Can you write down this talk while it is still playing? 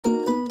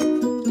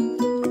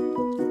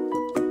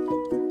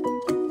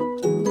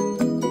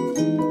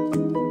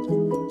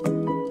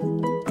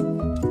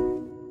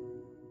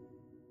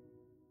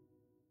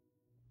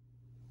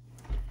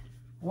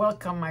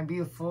welcome, my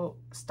beautiful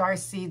star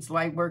seeds,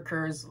 light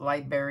workers,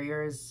 light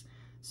barriers,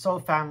 soul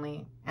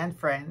family, and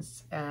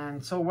friends.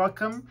 And so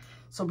welcome.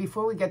 So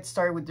before we get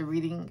started with the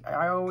reading,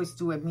 I always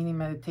do a mini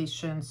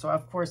meditation. So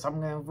of course, I'm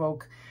going to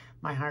invoke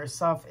my higher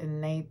self,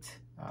 innate,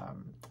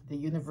 the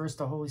universe,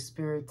 the Holy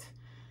Spirit,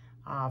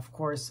 of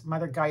course,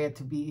 Mother Gaia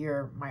to be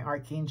here, my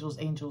archangels,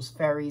 angels,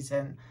 fairies,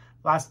 and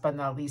last but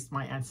not least,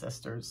 my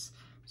ancestors.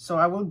 So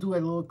I will do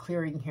a little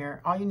clearing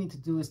here. All you need to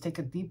do is take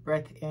a deep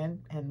breath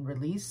in and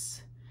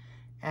release.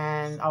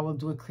 And I will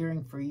do a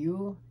clearing for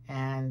you.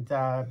 And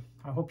I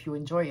hope you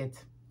enjoy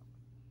it.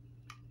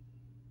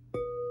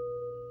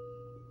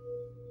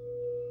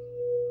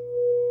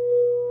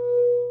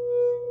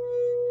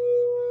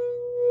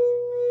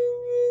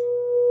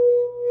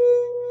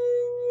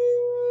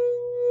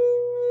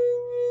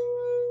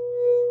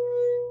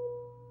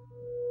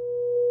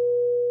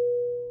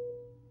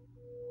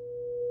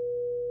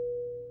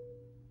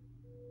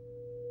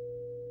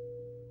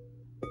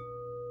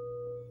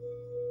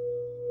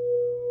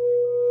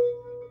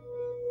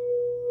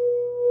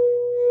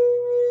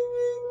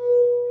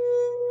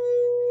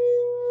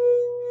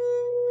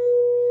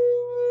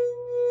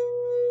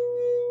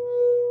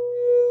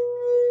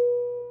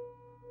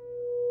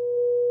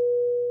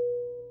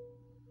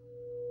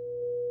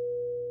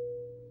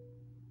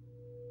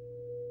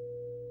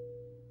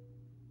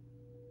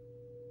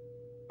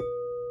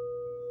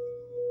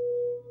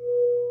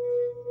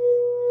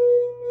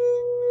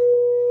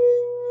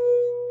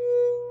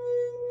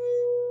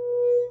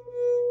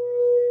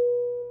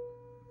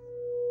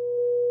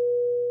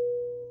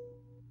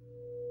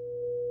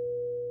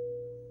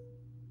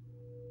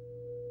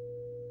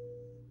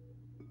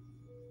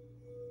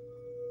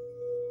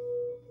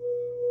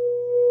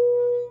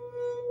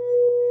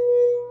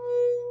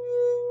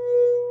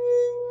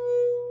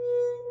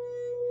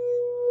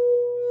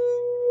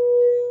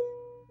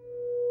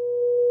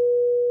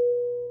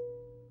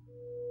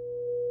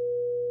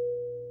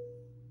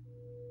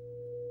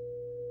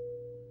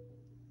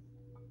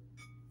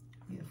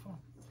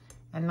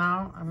 And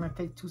now I'm going to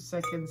take 2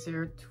 seconds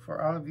here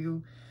for all of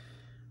you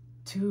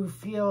to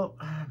feel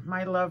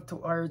my love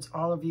towards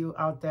all of you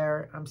out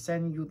there. I'm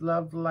sending you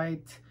love,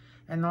 light,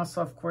 and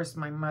also, of course,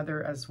 my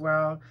mother as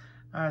well.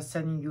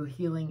 Sending you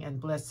healing and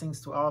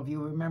blessings to all of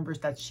you. Remember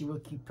that she will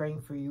keep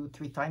praying for you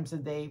 3 times a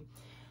day.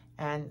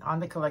 And on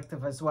the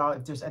collective as well,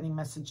 if there's any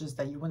messages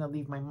that you want to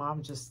leave my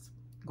mom, just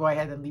go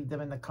ahead and leave them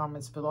in the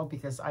comments below,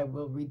 because I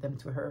will read them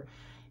to her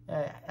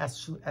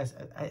as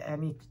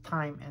any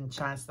time and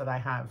chance that I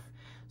have.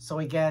 So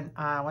again,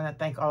 I want to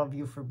thank all of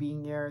you for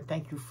being here.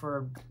 Thank you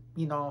for,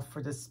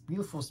 for this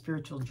beautiful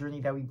spiritual journey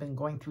that we've been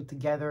going through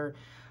together.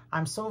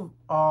 I'm so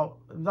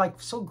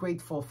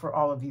grateful for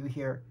all of you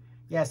here.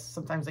 Yes,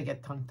 sometimes I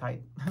get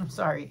tongue-tied. I'm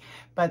sorry.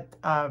 But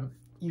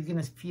you're going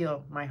to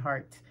feel my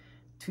heart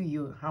to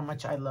you, how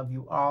much I love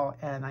you all.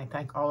 And I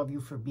thank all of you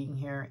for being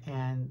here.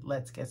 And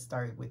let's get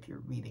started with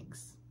your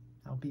readings.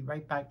 I'll be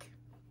right back.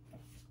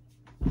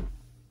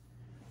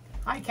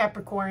 Hi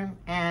Capricorn,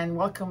 and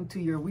welcome to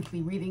your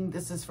weekly reading.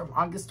 This is from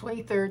August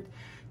 23rd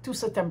to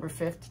September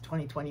 5th,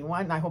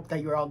 2021. I hope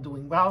that you're all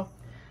doing well.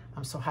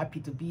 I'm so happy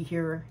to be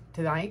here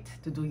tonight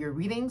to do your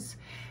readings,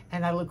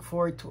 and I look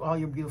forward to all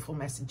your beautiful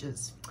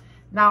messages.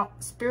 Now,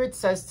 Spirit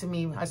says to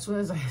me, as soon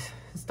as I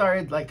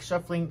started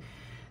shuffling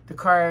the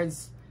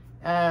cards,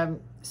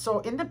 so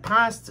in the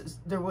past,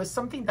 there was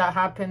something that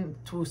happened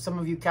to some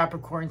of you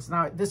Capricorns.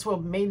 Now, this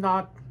may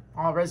not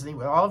all resonate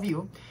with all of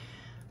you,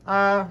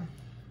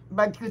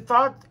 but you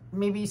thought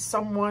maybe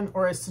someone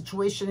or a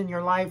situation in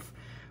your life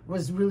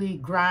was really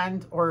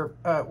grand, or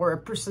a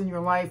person in your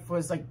life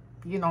was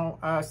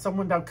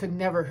someone that could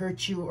never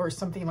hurt you or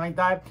something like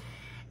that.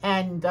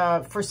 And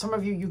for some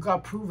of you, you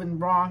got proven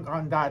wrong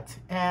on that.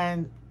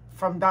 And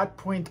from that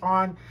point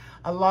on,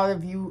 a lot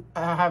of you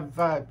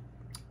have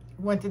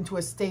went into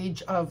a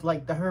stage of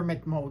the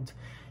hermit mode,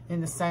 in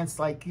the sense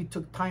you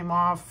took time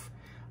off.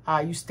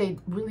 You stayed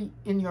really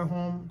in your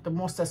home the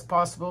most as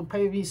possible.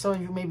 Maybe some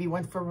of you maybe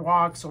went for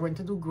walks or went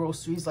to do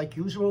groceries like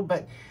usual,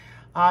 but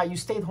you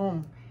stayed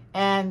home.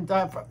 And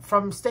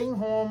from staying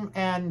home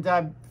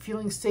and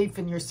feeling safe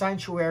in your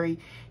sanctuary,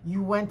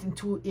 you went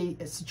into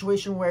a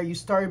situation where you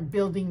started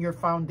building your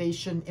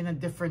foundation in a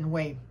different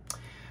way.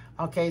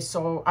 Okay,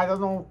 so I don't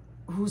know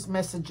whose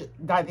message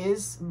that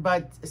is,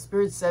 but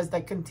Spirit says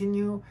that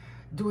continue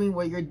doing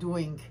what you're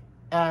doing.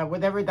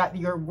 Whatever that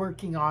you're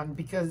working on,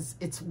 because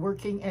it's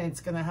working and it's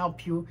going to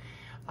help you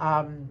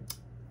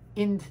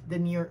in the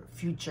near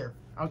future.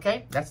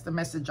 Okay, that's the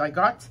message I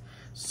got.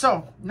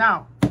 So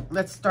now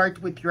let's start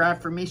with your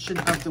affirmation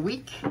of the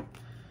week.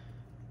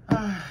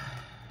 I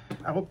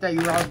hope that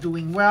you're all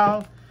doing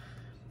well.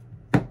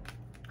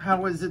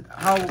 How is it?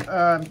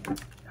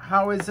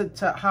 How is it?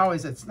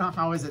 It's not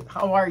how is it?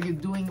 How are you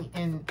doing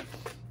in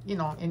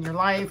your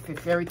life?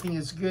 If everything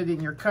is good in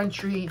your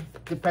country,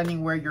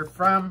 depending where you're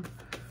from.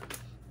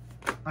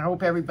 I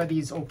hope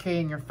everybody's okay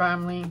in your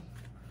family.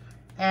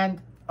 And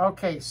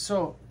okay,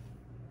 so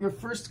your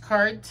first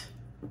card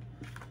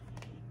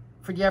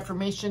for the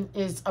affirmation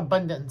is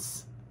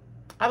abundance.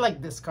 I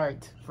like this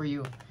card for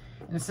you.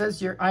 And it says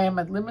here, I am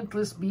a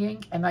limitless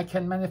being and I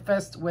can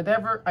manifest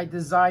whatever I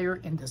desire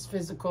in this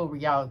physical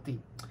reality.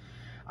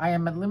 I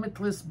am a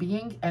limitless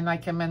being and I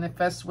can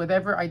manifest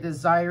whatever I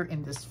desire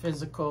in this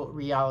physical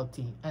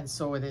reality. And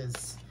so it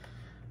is.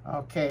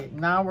 Okay,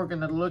 now we're going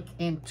to look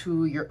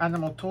into your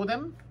animal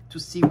totem to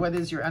see what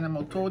is your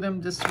animal totem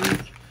this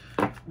week,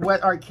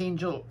 what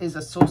archangel is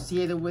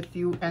associated with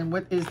you, and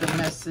what is the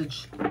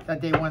message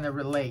that they want to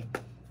relay.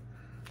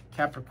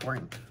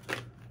 Capricorn.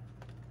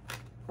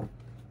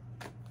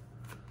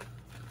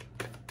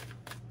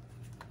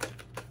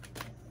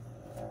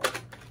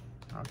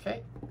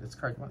 Okay, this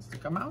card wants to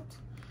come out.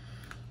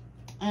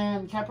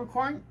 And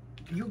Capricorn,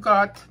 you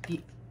got the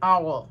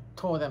owl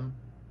totem.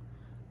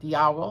 The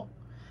owl.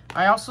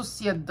 I also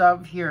see a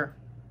dove here.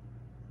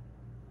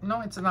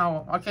 No, it's an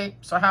owl. Okay,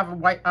 so I have a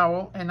white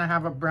owl and I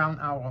have a brown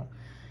owl.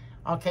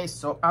 Okay,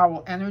 so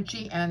owl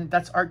energy, and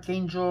that's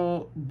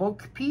Archangel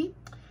Book P.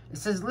 It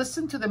says,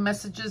 listen to the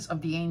messages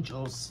of the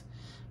angels.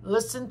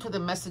 Listen to the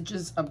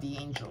messages of the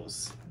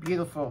angels.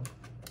 Beautiful.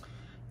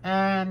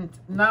 And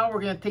now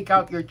we're going to take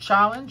out your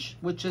challenge,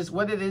 which is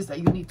what it is that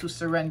you need to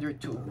surrender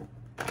to.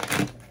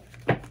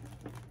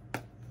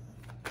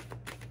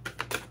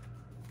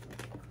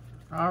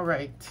 All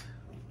right.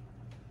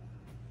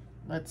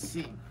 Let's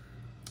see.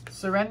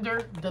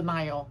 Surrender,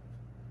 denial.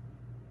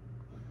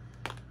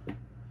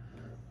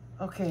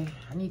 Okay,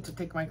 I need to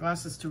take my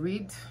glasses to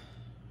read.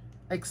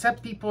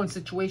 Accept people and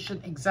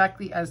situation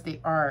exactly as they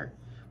are,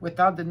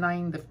 without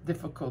denying the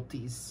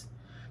difficulties.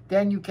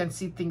 Then you can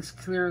see things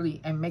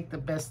clearly and make the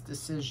best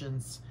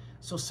decisions.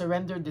 So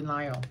surrender,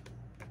 denial.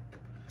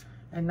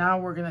 And now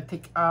we're going to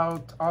take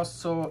out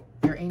also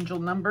your angel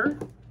number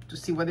to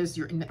see what is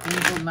your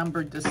angel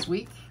number this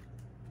week.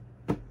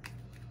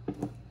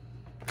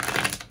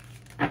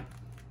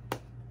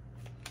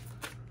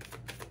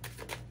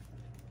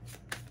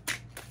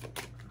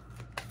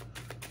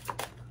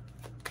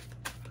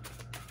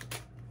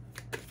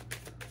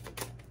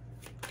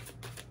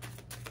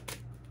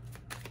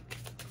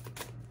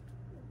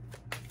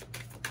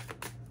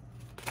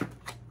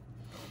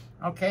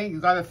 Okay, you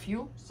got a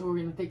few, so we're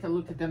going to take a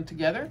look at them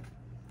together.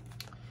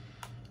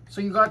 So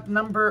you got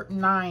number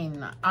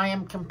 9. I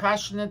am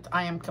compassionate,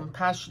 I am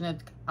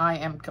compassionate, I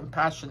am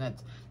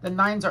compassionate. The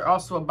 9s are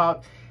also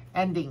about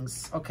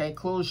endings, okay,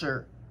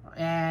 closure.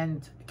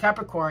 And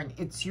Capricorn,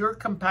 it's your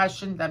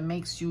compassion that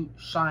makes you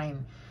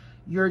shine.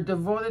 You're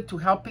devoted to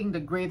helping the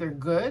greater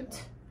good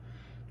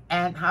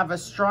and have a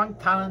strong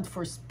talent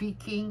for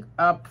speaking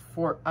up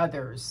for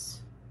others.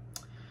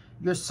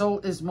 Your soul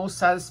is most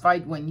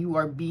satisfied when you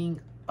are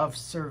being of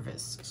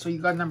service. So you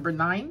got number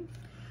 9.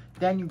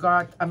 Then you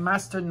got a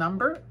master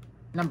number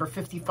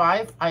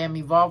 55. I am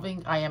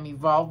evolving, I am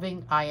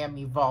evolving, I am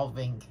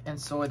evolving.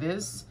 And so it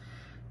is.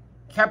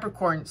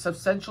 Capricorn,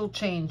 substantial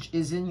change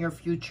is in your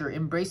future.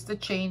 Embrace the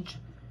change.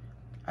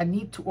 A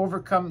need to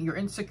overcome your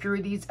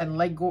insecurities and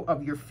let go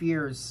of your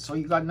fears. So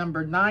you got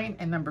number 9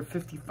 and number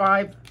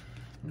 55.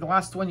 And the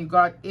last one you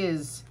got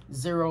is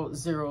 000.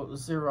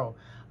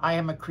 I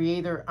am a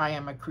creator, I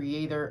am a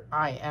creator,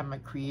 I am a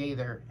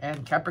creator.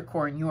 And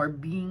Capricorn, you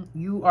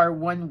are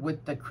one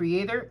with the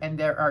creator, and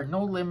there are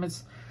no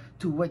limits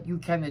to what you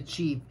can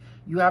achieve.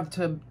 You have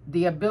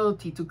the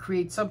ability to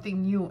create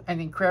something new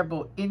and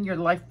incredible in your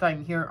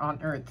lifetime here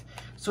on earth.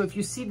 So if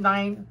you see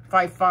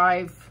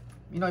 955,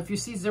 you know, if you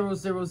see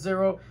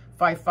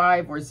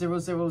 00055 or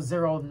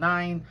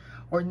 0009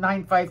 or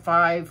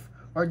 955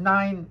 or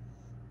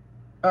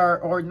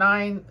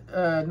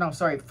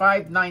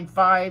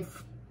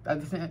 595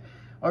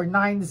 or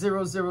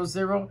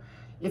 9000.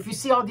 If you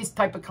see all these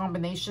type of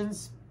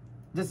combinations,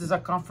 this is a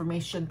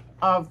confirmation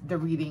of the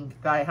reading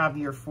that I have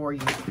here for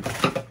you.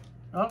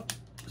 Oh,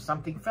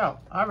 something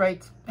fell. All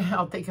right,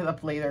 I'll take it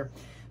up later.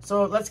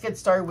 So let's get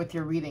started with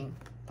your reading.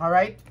 All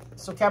right,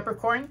 so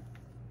Capricorn,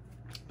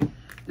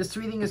 this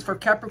reading is for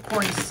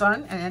Capricorn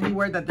Sun, and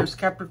anywhere that there's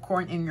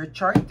Capricorn in your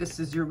chart,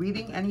 this is your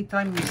reading.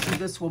 Anytime you see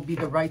this will be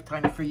the right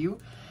time for you.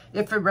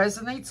 If it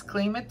resonates,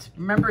 claim it.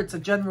 Remember, it's a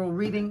general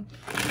reading.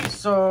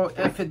 So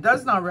if it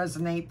does not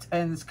resonate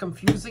and it's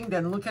confusing,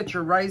 then look at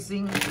your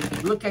rising,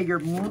 look at your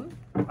moon,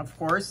 of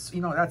course. You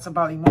know, that's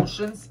about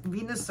emotions.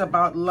 Venus is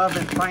about love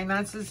and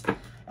finances.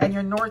 And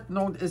your North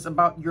Node is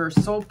about your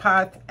soul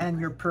path and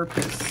your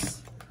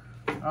purpose.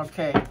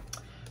 Okay.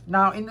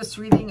 Now, in this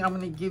reading, I'm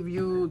going to give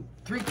you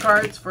 3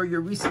 cards for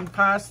your recent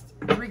past,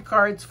 3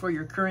 cards for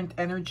your current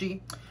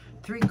energy,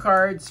 3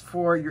 cards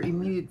for your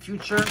immediate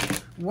future,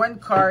 1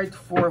 card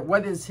for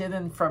what is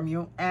hidden from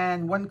you,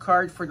 and 1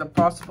 card for the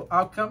possible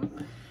outcome.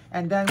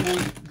 And then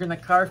we're going to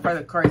clarify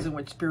the cards in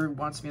which Spirit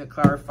wants me to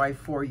clarify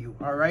for you.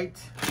 All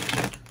right?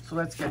 So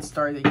let's get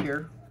started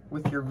here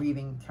with your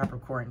reading,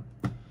 Capricorn.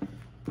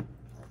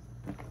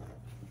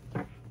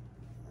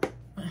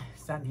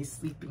 Sandy's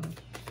sleeping.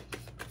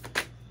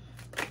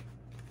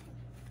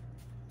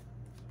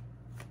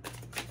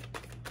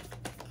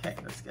 Okay,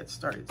 let's get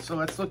started. So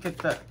let's look at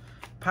the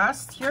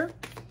past here.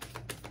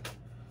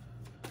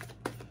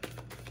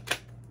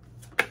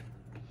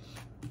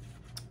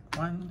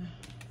 One,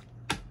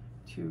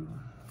 2,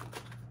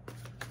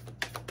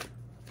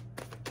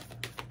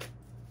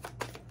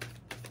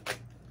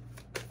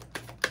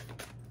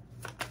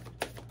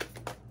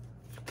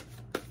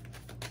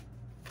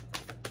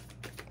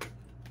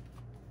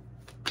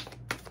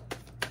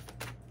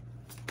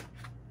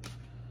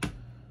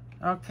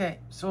 Okay,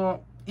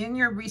 so in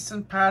your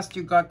recent past,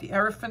 you got the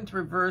Hierophant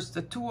reversed,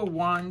 the Two of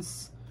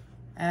Wands,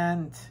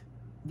 and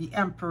the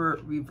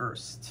Emperor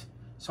reversed.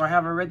 So I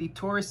have already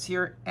Taurus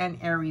here and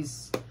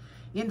Aries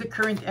in the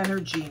current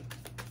energy.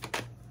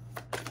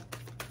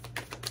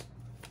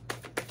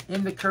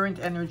 In the current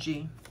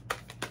energy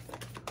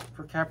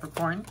for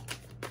Capricorn.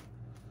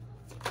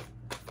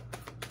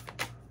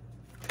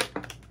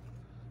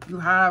 You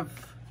have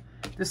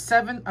the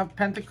Seven of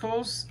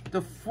Pentacles,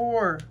 the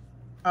Four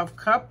of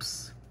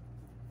Cups,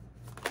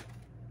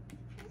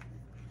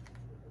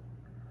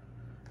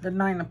 the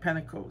Nine of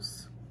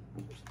Pentacles.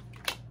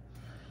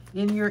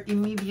 In your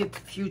immediate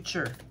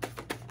future,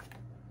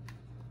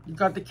 you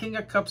got the King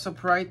of Cups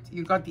upright,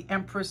 you got the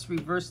Empress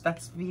reversed,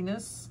 that's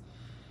Venus.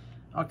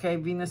 Okay,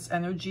 Venus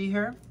energy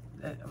here,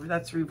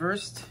 that's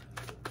reversed.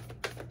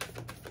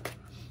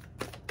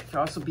 Could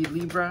also be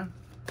Libra.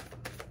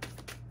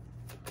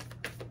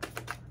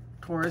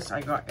 Taurus,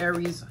 I got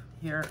Aries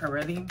here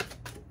already.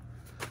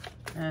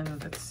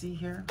 And let's see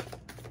here,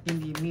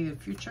 in the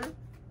immediate future.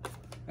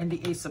 And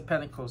the Ace of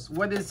Pentacles.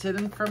 What is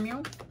hidden from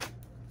you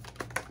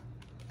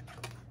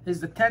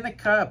is the Ten of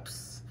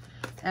Cups.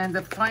 And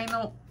the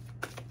final,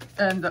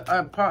 and the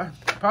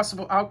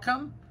possible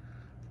outcome,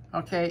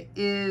 okay,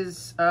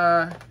 is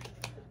the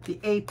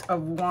Eight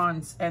of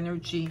Wands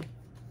energy.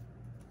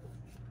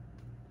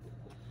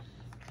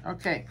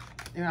 Okay,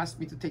 you asked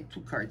me to take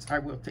 2 cards. I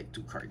will take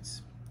 2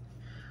 cards.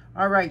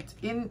 All right,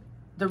 in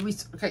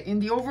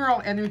the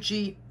overall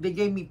energy, they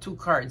gave me 2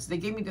 cards. They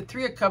gave me the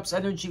Three of Cups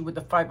energy with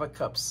the Five of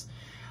Cups.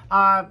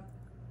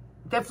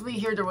 Definitely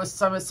here there was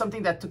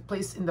something that took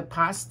place in the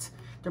past.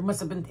 There must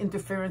have been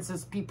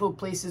interferences, people,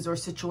 places, or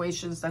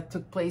situations that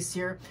took place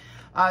here.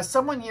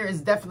 Someone here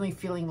is definitely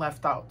feeling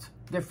left out.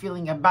 They're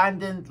feeling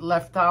abandoned,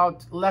 left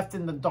out, left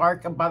in the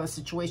dark about a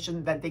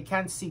situation that they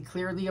can't see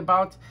clearly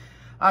about.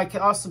 I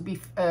can also be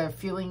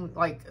feeling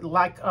like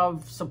lack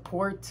of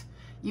support.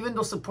 Even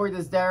though support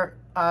is there,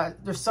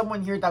 there's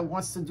someone here that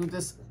wants to do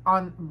this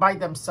by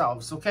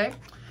themselves, okay?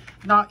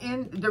 Now,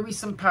 in the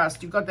recent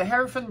past, you got the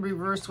Hierophant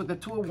reversed with the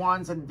Two of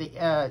Wands and the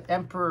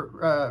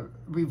Emperor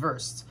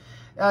reversed.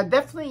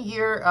 Definitely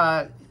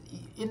here,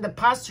 in the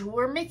past, you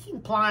were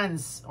making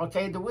plans,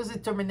 okay? There was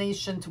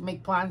determination to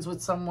make plans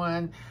with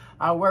someone,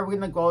 where we're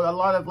going to go. A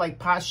lot of like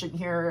passion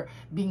here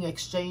being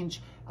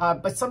exchanged.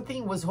 But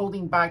something was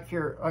holding back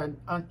here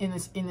in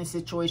a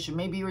situation.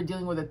 Maybe you were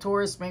dealing with a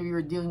Taurus, maybe you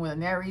were dealing with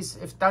an Aries.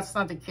 If that's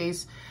not the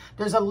case,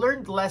 there's a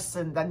learned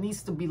lesson that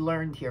needs to be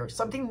learned here.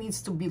 Something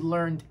needs to be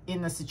learned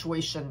in a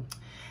situation.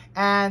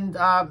 And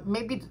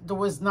maybe there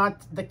was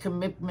not the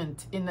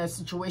commitment in a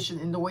situation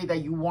in the way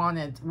that you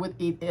wanted with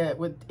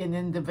an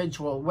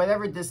individual,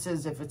 whatever this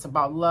is, if it's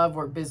about love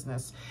or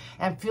business.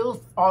 And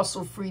feel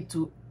also free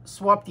to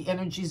swap the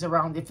energies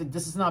around. If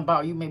this is not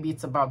about you, maybe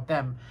it's about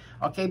them,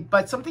 okay?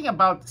 But something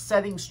about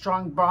setting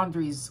strong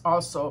boundaries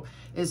also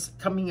is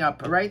coming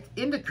up, right?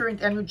 In the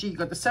current energy, you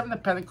got the Seven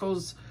of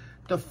Pentacles,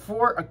 the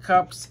Four of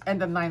Cups, and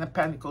the Nine of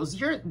Pentacles.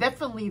 You're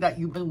definitely that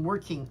you've been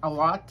working a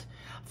lot.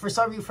 For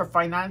some of you, for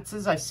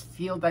finances, I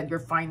feel that your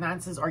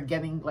finances are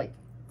getting like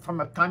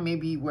from a time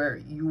maybe where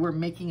you were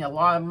making a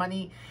lot of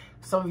money.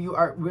 Some of you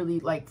are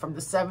really like from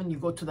the 7, you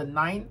go to the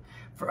 9.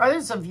 For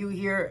others of you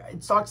here,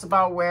 it talks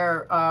about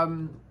where,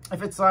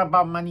 if it's not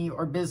about money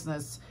or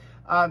business,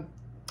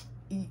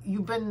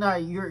 you've been,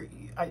 you're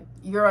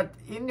at,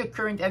 in your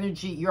current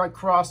energy, you're at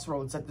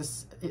crossroads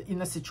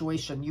in a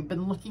situation. You've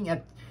been looking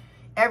at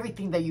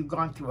everything that you've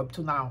gone through up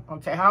to now.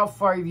 Okay, how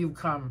far have you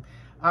come?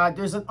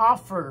 There's an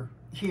offer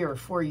here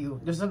for you.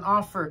 There's an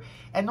offer,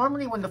 and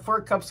normally when the Four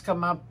of Cups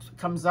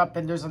comes up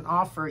and there's an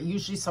offer,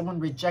 usually someone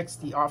rejects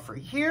the offer.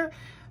 Here,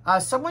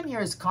 someone here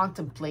is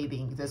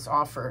contemplating this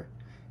offer.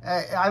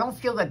 I don't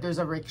feel that there's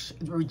a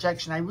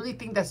rejection. I really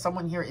think that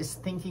someone here is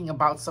thinking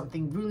about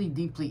something really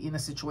deeply in a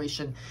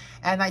situation.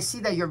 And I see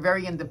that you're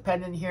very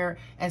independent here,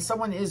 and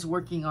someone is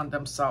working on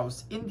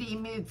themselves. In the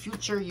immediate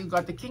future, you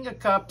got the King of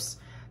Cups,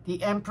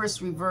 the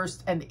Empress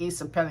reversed, and the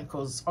Ace of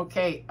Pentacles.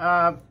 Okay,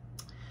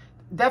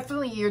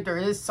 definitely here there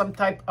is some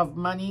type of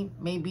money,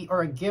 maybe,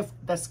 or a gift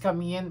that's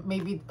coming in.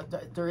 Maybe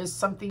there is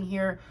something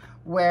here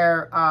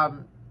where,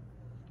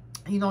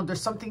 you know,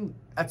 there's something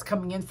that's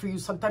coming in for you.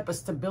 Some type of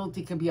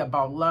stability. Could be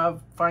about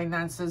love,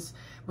 finances.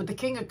 With the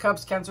King of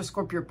Cups, Cancer,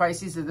 Scorpio,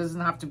 Pisces, it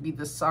doesn't have to be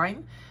the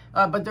sign.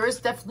 But there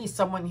is definitely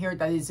someone here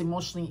that is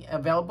emotionally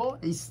available,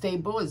 is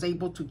stable, is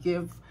able to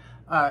give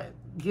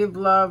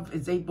love,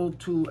 is able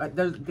to,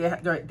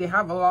 they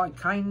have a lot of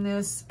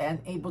kindness and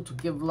able to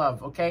give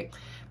love, okay?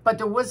 But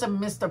there was a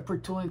missed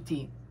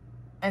opportunity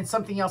and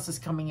something else is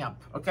coming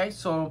up, okay?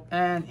 So,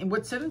 and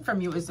what's hidden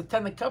from you is the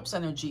Ten of Cups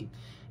energy.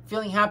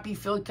 feeling happy,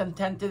 feeling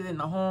contented in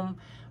the home.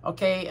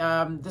 Okay,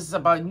 this is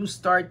about a new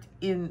start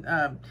in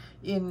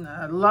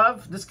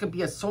love. This could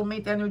be a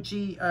soulmate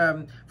energy.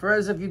 For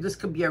others of you, this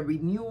could be a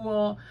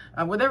renewal.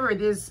 Whatever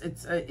it is,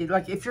 it's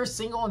like if you're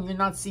single and you're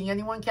not seeing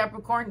anyone,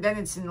 Capricorn, then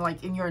it's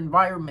in your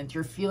environment.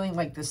 You're feeling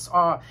like this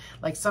awe,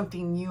 like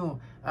something new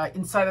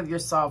inside of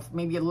yourself.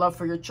 Maybe a love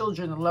for your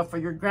children, a love for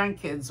your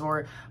grandkids,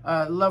 or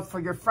love for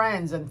your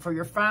friends and for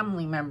your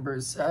family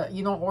members,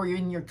 you know, or you're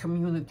in your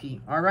community.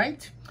 All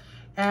right,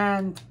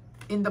 and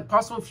in the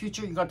possible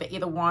future, you got the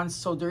 8 of Wands.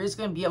 So there is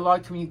going to be a lot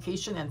of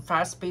communication and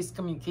fast-paced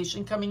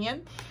communication coming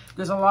in.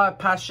 There's a lot of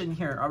passion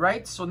here. All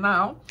right. So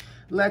now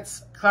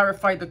let's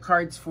clarify the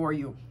cards for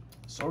you.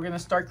 So we're going to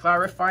start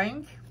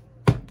clarifying.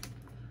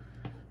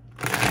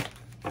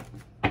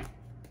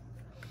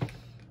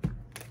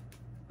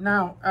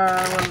 Now,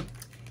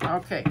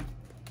 okay,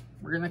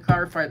 we're going to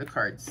clarify the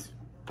cards.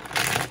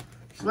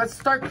 So let's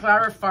start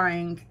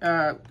clarifying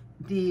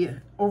the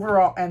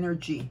overall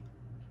energy.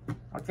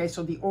 Okay,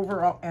 so the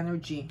overall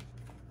energy,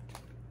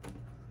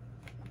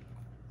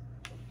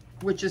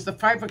 which is the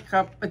 5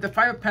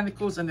 of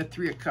Pentacles and the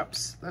 3 of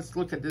Cups. Let's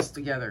look at this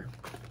together.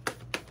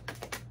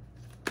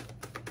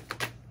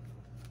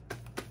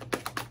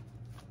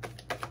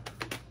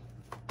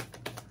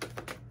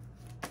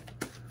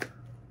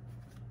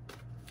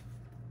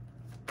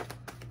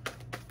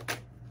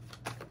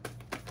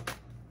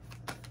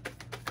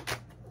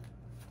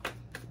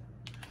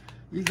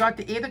 You got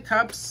the 8 of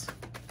Cups,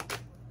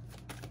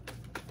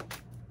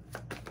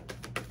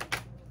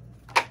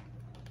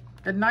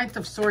 the 9th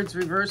of Swords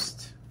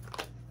reversed,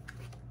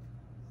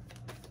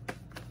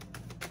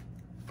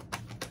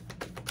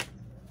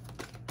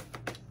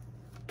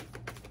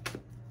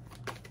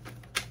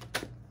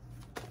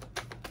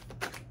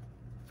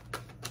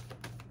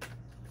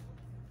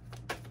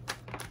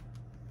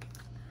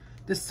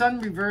 the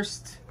Sun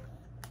reversed,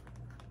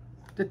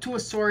 the 2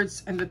 of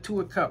Swords, and the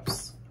 2 of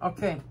Cups.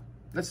 Okay,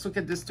 let's look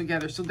at this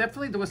together. So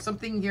definitely there was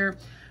something here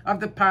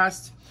of the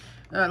past.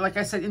 Like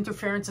I said,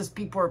 interferences,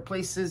 people or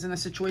places in a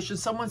situation.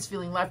 Someone's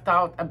feeling left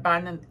out,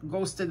 abandoned,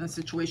 ghosted in a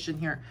situation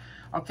here.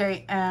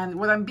 Okay, and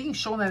what I'm being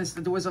shown is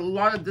that there was a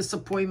lot of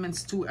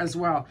disappointments too as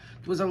well.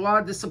 There was a lot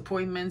of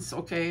disappointments,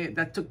 okay,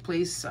 that took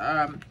place.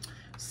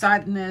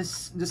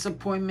 Sadness,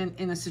 disappointment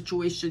in a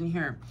situation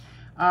here.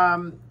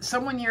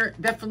 Someone here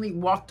definitely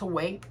walked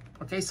away.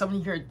 Okay,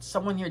 someone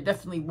here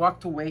definitely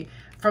walked away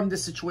from the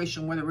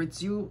situation, whether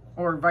it's you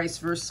or vice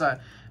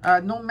versa.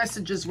 No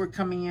messages were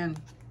coming in.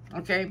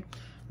 Okay.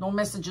 No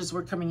messages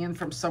were coming in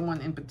from someone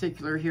in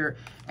particular here.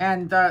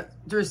 And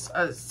there's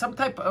some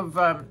type of,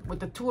 with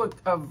the 2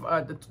 of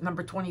the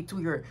number 22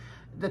 here,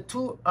 the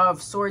 2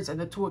 of Swords and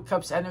the 2 of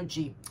Cups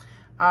energy,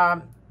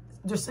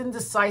 there's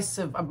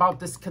indecisive about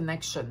this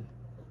connection.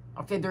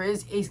 Okay, there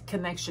is a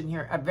connection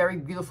here, a very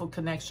beautiful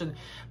connection,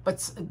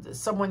 but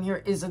someone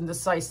here is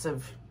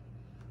indecisive.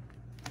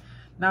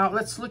 Now,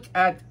 let's look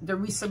at the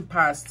recent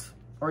past,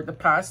 or the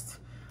past.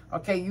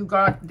 Okay, you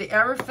got the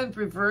Hierophant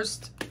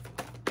reversed.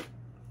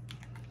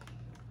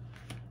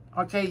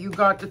 Okay, you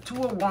got the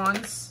 2 of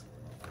Wands.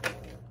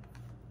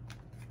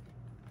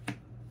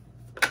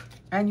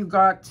 And you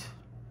got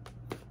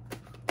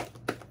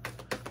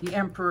the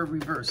Emperor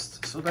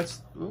reversed. So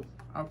that's, ooh,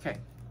 okay.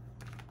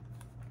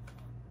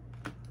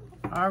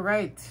 All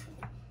right.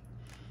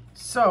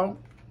 So,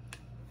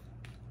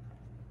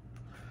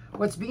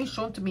 what's being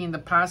shown to me in the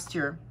past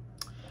here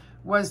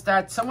was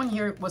that someone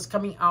here was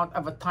coming out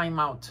of a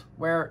timeout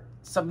where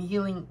some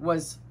healing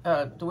was,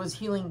 there was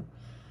healing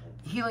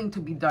to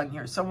be done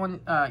here. Someone,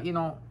 you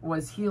know,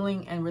 was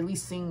healing and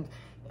releasing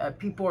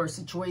people or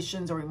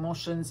situations or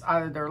emotions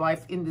out of their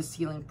life in this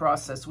healing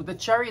process. With the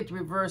Chariot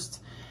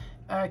reversed,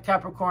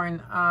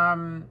 Capricorn,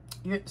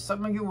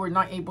 some of you were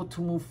not able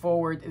to move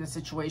forward in a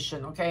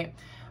situation, okay?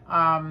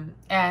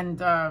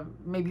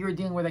 Maybe you're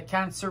dealing with a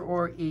Cancer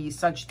or a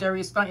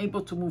Sagittarius, not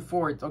able to move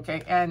forward,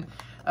 okay? And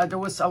there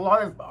was a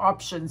lot of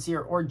options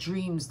here or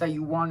dreams that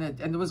you wanted.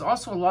 And there was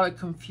also a lot of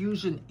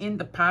confusion in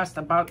the past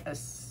about a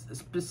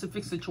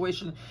specific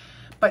situation.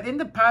 But in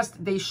the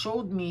past, they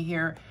showed me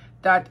here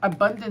that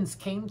abundance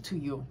came to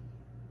you,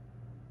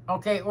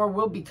 okay? Or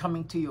will be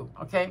coming to you,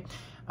 okay?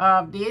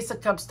 The Ace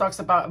of Cups talks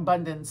about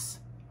abundance.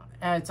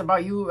 And it's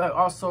about you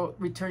also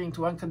returning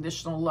to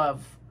unconditional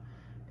love.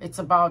 It's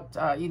about,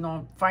 you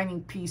know,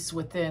 finding peace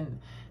within.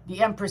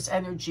 The Empress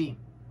energy.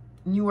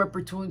 New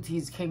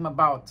opportunities came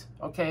about,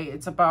 okay?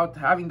 It's about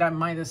having that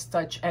Midas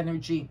touch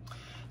energy.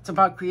 It's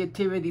about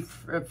creativity.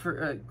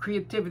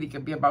 Creativity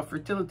can be about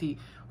fertility,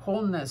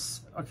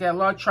 wholeness, okay? A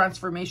lot of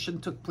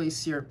transformation took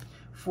place here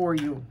for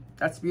you.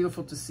 That's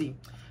beautiful to see.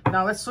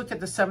 Now, let's look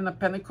at the 7 of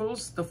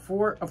Pentacles, the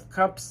 4 of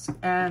Cups,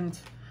 and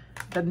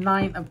the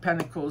 9 of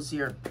Pentacles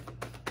here.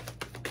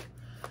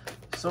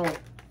 So,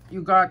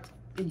 you got,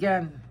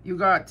 again, you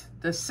got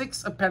the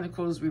 6 of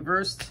Pentacles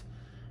reversed,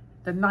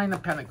 the 9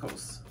 of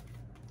Pentacles.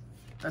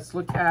 Let's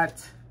look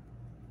at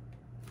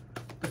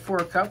the 4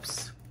 of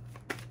Cups.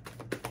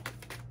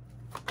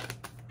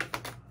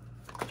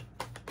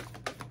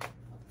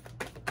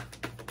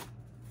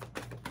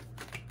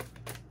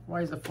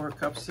 Why is the 4 of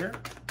Cups here?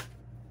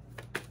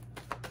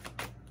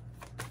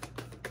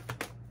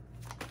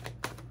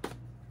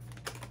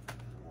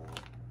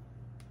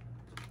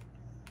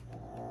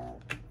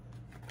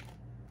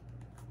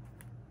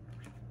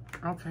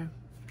 Okay.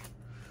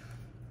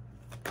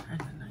 And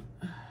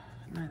the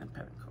Nine of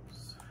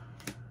Pentacles.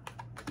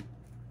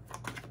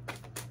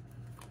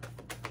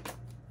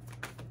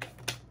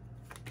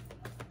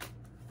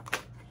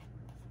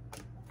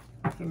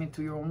 Came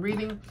into your own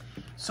reading.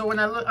 So when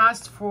I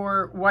asked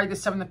for why the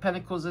Seven of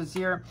Pentacles is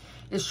here,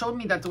 it showed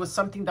me that there was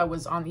something that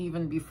was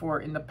uneven before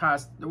in the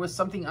past. There was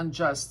something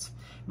unjust.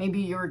 Maybe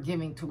you're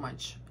giving too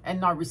much and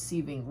not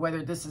receiving,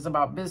 whether this is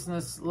about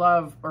business,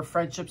 love, or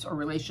friendships or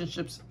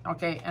relationships.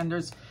 Okay, and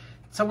there's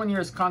someone here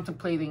is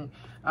contemplating.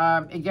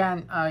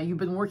 Again, you've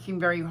been working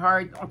very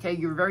hard. Okay,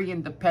 you're very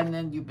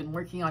independent. You've been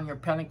working on your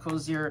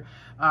pentacles here.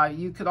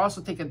 You could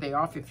also take a day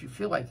off if you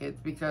feel like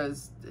it,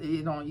 because,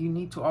 you know, you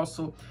need to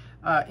also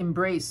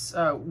embrace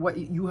what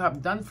you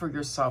have done for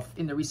yourself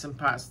in the recent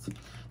past.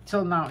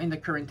 Till now, in the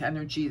current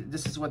energy,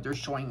 this is what they're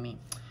showing me.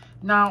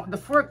 Now, the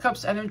Four of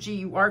Cups energy,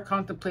 you are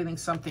contemplating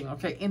something,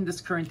 okay, in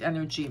this current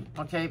energy,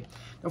 okay?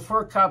 The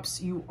Four of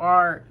Cups, you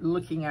are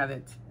looking at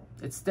it.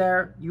 It's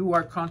there. You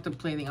are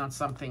contemplating on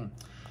something.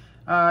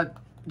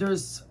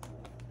 There's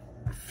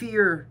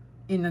fear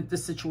in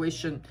this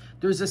situation.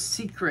 There's a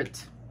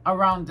secret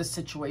around the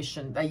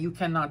situation that you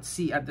cannot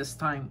see at this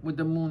time with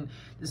the moon.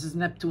 This is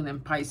Neptune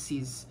and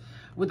Pisces.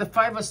 With the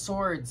Five of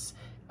Swords,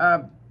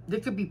 there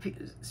could be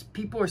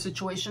people or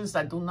situations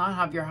that do not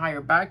have your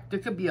higher back. There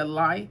could be a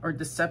lie or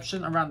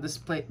deception around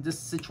this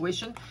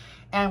situation.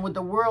 And with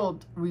the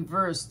World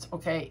reversed,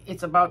 okay,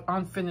 it's about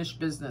unfinished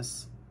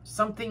business.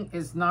 Something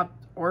is not,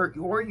 or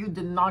you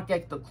did not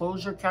get the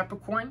closure,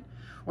 Capricorn,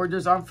 or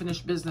there's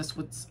unfinished business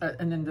with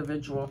an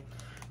individual.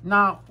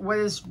 Now, what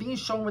is being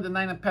shown with the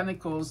Nine of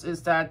Pentacles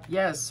is that,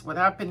 yes, what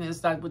happened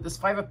is that with this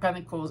Five of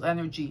Pentacles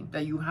energy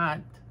that you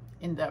had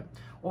in the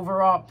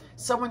overall,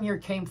 someone here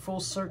came full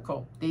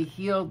circle. They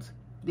healed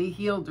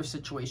their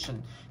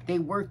situation. They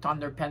worked on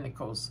their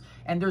pentacles,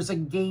 and there's a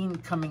gain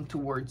coming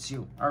towards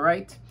you, all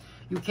right?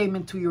 You came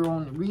into your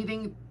own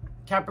reading,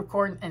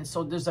 Capricorn, and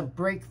so there's a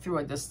breakthrough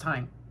at this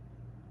time.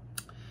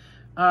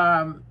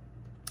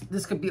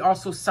 This could be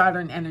also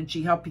Saturn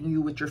energy helping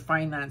you with your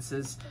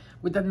finances.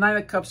 With the Nine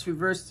of Cups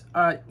reversed,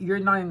 you're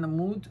not in the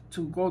mood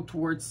to go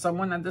towards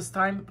someone at this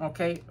time,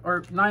 okay?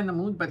 Or not in the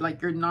mood, but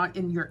like you're not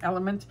in your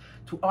element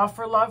to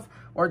offer love,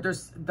 or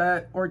there's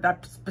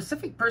that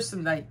specific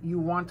person that you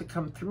want to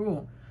come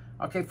through,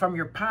 okay, from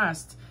your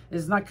past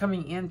is not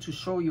coming in to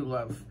show you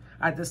love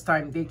at this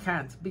time. They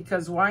can't,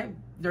 because why?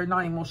 They're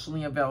not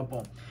emotionally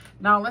available.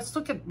 Now let's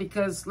look at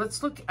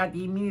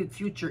the immediate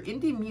future. In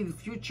the immediate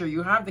future,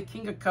 you have the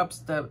King of Cups,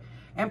 the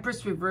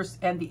Empress reversed,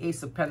 and the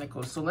Ace of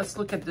Pentacles. So let's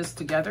look at this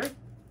together.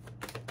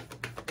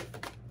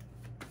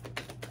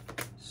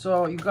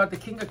 So you got the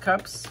King of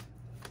Cups,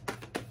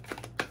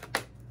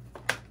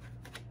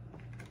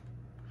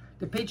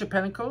 the Page of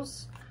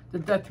Pentacles, the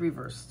Death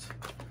reversed.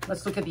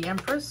 Let's look at the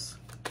Empress,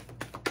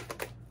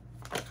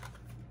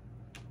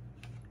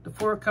 the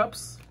Four of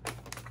Cups,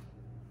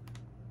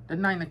 the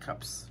Nine of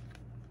Cups,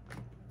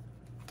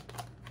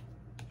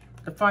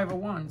 the Five of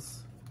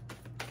Wands,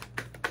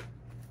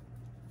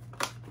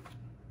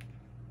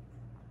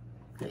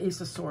 the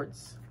Ace of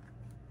Swords,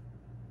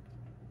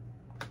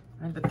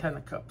 and the Ten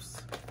of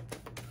Cups.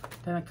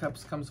 Ten of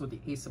Cups comes with the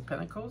Ace of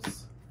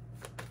Pentacles,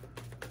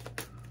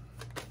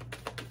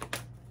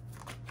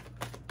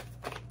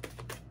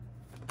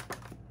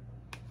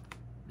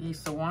 the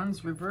Ace of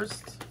Wands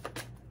reversed,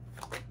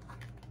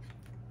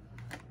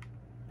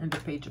 and the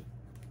Page of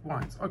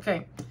Wands.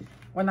 Okay,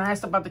 when I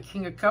asked about the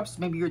King of Cups,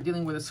 maybe you're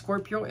dealing with a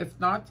Scorpio. If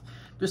not,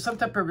 there's some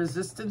type of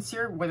resistance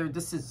here, whether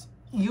this is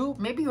you,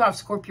 maybe you have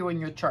Scorpio in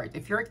your chart.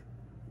 If you're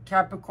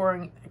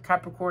Capricorn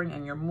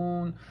and your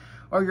moon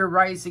or your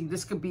rising,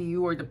 this could be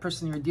you or the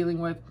person you're dealing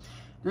with.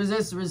 There's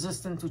this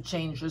resistance to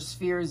change. There's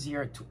fears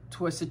here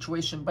to a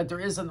situation, but there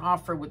is an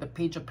offer with the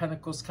Page of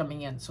Pentacles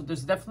coming in. So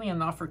there's definitely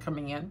an offer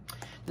coming in.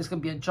 This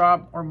could be a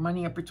job or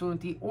money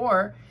opportunity,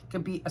 or it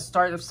could be a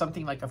start of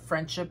something like a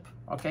friendship,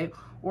 okay?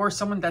 Or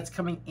someone that's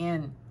coming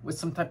in with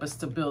some type of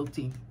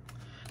stability.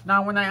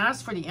 Now, when I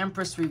asked for the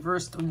Empress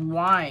reversed and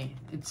why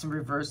it's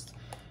reversed,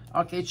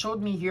 okay, it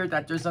showed me here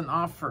that there's an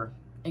offer.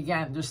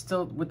 Again, there's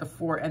still with the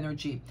Four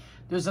energy.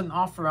 There's an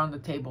offer on the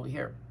table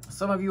here.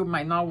 Some of you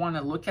might not want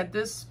to look at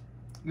this.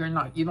 You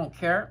don't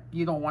care.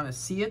 You don't want to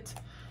see it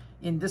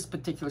in this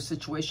particular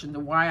situation. The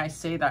why I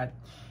say that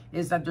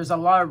is that there's a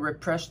lot of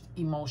repressed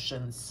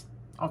emotions.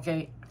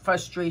 Okay,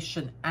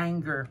 frustration,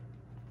 anger,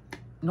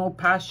 no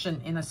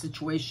passion in a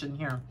situation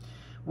here.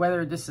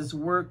 Whether this is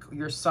work,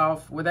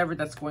 yourself, whatever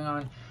that's going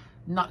on.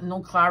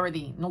 No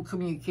clarity, no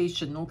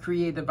communication, no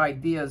creative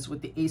ideas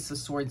with the Ace of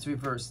Swords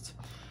reversed.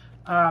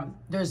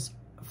 There's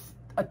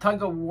a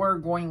tug of war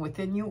going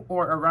within you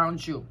or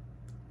around you.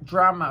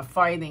 Drama,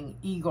 fighting,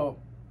 ego.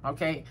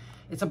 Okay,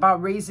 it's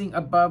about rising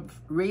above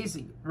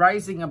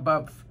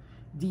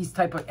these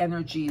type of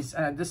energies.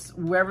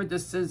 Whoever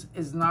this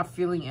is not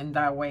feeling in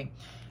that way,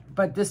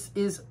 but this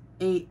is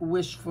a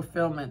wish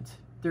fulfillment.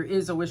 There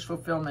is a wish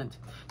fulfillment.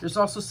 There's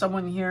also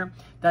someone here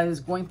that is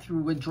going through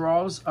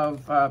withdrawals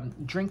of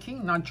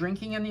drinking, not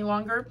drinking any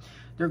longer.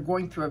 They're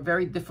going through a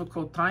very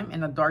difficult time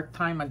and a dark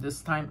time at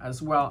this time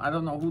as well. I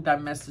don't know who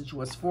that message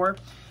was for.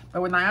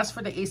 But when I asked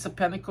for the Ace of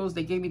Pentacles,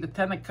 they gave me the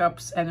Ten of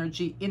Cups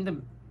energy in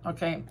the,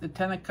 okay, the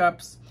Ten of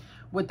Cups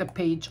with the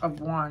Page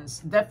of Wands.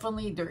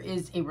 Definitely there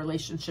is a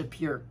relationship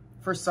here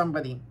for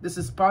somebody. This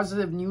is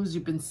positive news.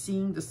 You've been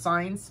seeing the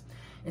signs.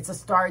 It's a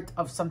start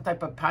of some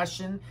type of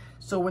passion.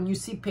 So when you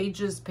see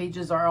pages,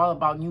 pages are all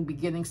about new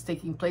beginnings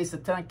taking place. The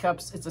Ten of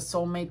Cups, it's a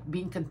soulmate,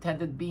 being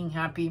contented, being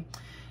happy,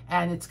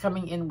 and it's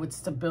coming in with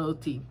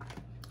stability.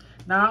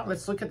 Now,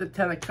 let's look at the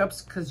Ten of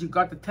Cups, because you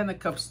got the Ten of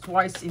Cups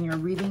twice in your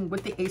reading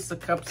with the Ace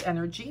of Cups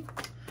energy.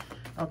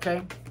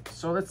 Okay,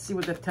 so let's see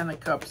what the Ten of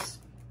Cups.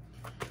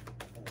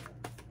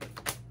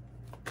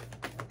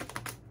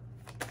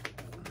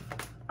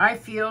 I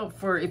feel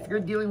for if you're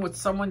dealing with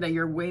someone that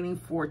you're waiting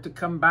for to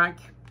come back,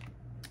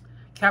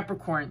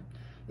 Capricorn,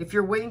 if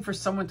you're waiting for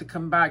someone to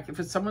come back, if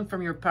it's someone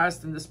from your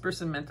past and this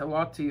person meant a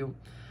lot to you,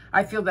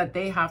 I feel that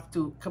they have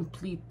to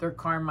complete their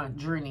karma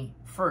journey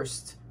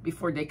first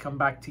before they come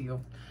back to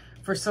you.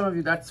 For some of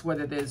you, that's what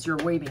it is. You're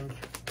waiting.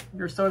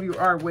 Some of you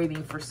are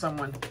waiting for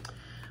someone.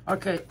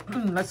 Okay,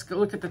 let's go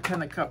look at the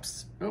Ten of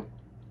Cups. Oh,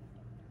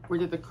 where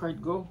did the card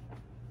go?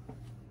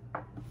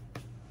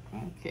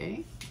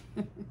 Okay.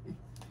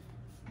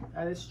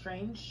 That is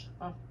strange.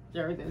 Oh,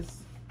 there it is.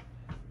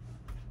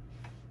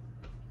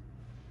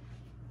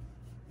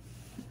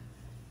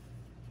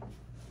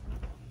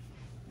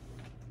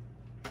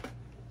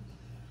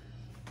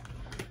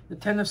 The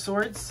Ten of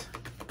Swords.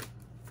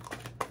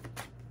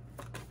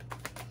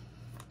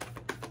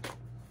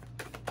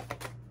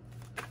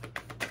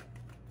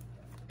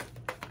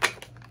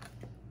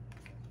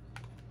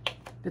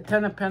 The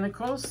Ten of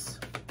Pentacles.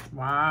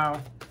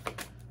 Wow.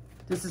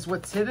 This is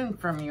what's hidden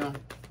from you.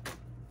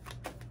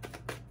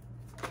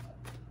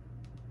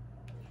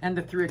 And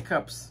the Three of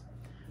Cups.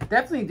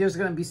 Definitely there's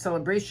going to be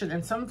celebration,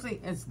 and something,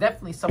 it's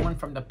definitely someone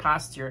from the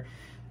past here.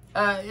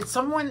 It's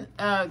someone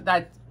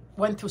that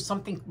went through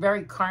something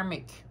very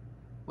karmic.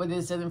 What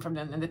is hidden from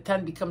them? And the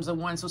 10 becomes a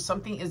 1. So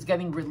something is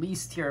getting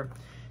released here.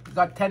 You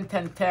got 10,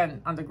 10,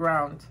 10 on the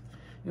ground.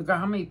 You got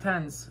how many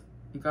 10s?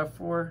 You got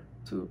 4,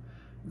 2.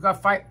 You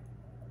got 5.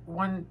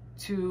 1,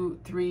 2,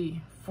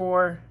 3,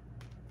 4,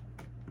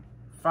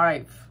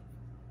 5.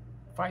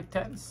 5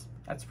 10s.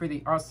 That's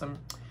pretty awesome.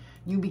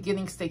 New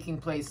beginnings taking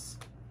place.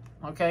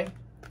 Okay.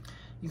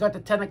 You got the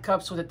Ten of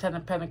Cups with the Ten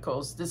of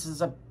Pentacles. This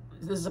is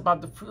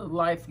about the fruit of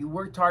life. You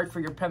worked hard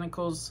for your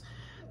pentacles.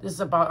 This is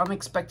about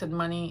unexpected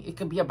money. It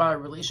could be about a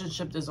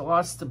relationship. There's a lot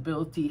of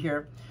stability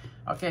here.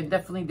 Okay, and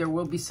definitely there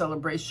will be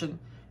celebration.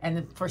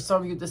 And for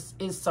some of you, this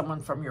is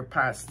someone from your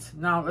past.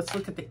 Now, let's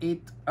look at the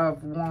Eight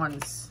of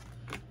Wands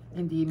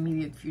in the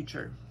immediate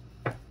future.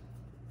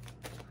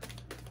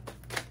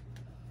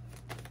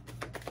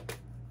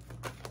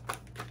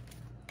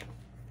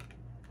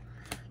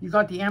 You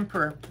got the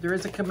Emperor. There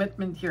is a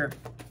commitment here.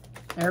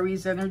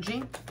 Aries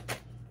energy.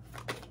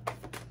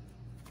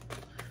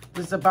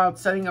 This is about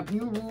setting up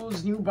new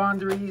rules, new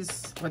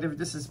boundaries, whether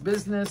this is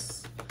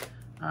business,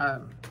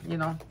 you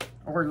know,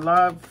 or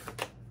love.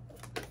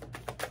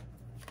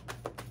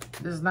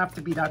 It doesn't have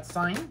to be that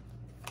sign.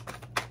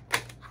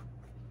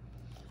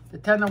 The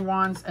Ten of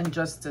Wands and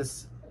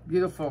Justice.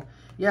 Beautiful.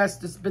 Yes,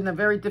 this has been a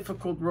very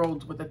difficult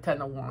road with the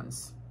Ten of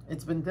Wands.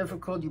 It's been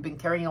difficult. You've been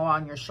carrying a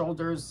lot on your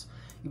shoulders.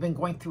 You've been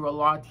going through a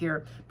lot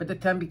here. But the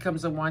 10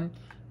 becomes a 1.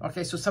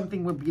 Okay, so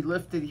something would be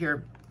lifted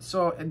here.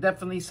 So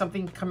definitely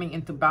something coming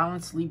into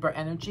balance, Libra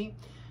energy.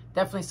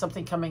 Definitely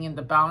something coming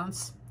into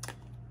balance.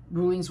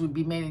 Rulings would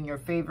be made in your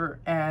favor.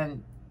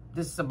 And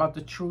this is about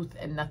the truth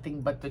and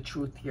nothing but the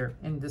truth here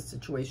in this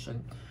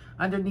situation.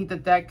 Underneath the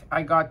deck,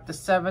 I got the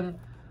 7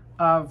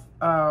 of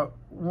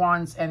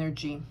Wands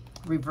energy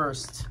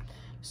reversed.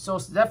 So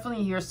it's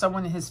definitely here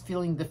someone is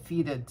feeling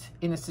defeated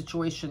in a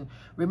situation.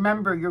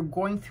 Remember, you're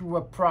going through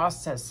a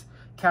process,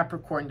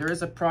 Capricorn. There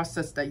is a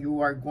process that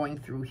you are going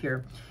through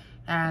here.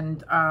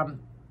 And,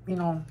 you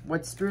know,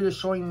 what Spirit is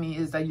showing me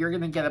is that you're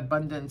going to get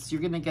abundance.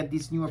 You're going to get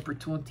these new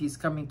opportunities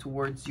coming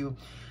towards you.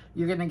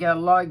 You're going to get a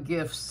lot of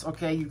gifts,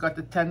 okay? You got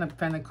the 10 of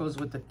Pentacles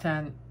with the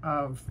 10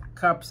 of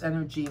Cups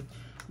energy.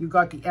 You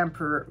got the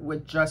Emperor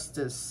with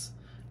Justice.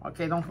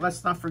 Okay,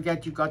 let's not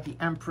forget you got the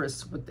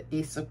Empress with the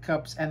Ace of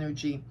Cups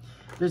energy.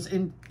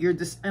 You're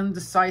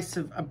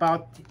indecisive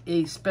about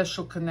a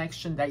special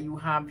connection that you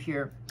have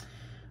here.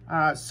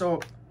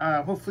 So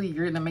hopefully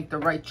you're going to make the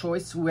right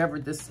choice, whoever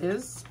this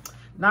is.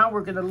 Now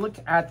we're going to look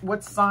at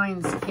what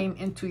signs came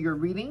into your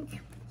reading.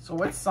 So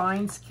what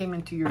signs came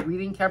into your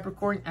reading,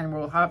 Capricorn, and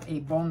we'll have a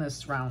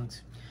bonus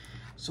round.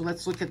 So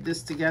let's look at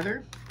this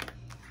together.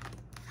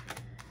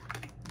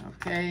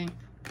 Okay.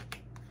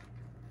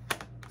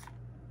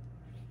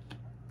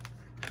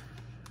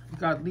 You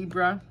got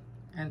Libra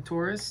and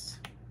Taurus.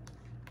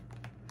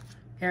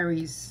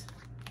 Aries.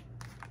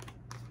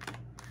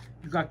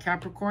 You got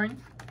Capricorn.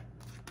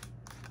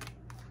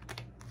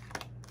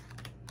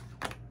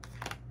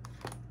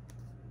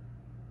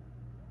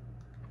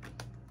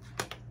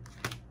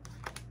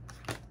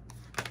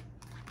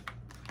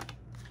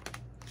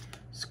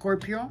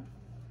 Scorpio.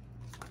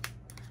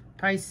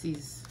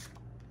 Pisces.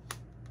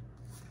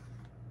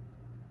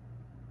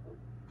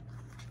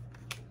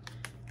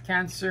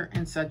 Cancer,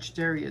 and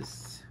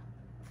Sagittarius.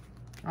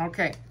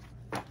 Okay.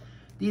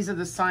 These are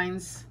the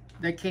signs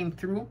that came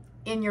through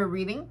in your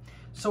reading.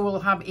 So we'll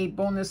have a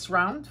bonus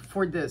round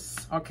for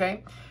this,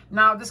 okay?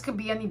 Now, this could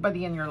be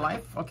anybody in your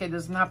life, okay? It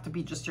doesn't have to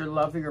be just your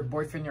lover, your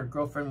boyfriend, your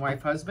girlfriend,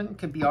 wife, husband. It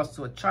could be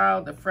also a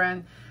child, a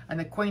friend, an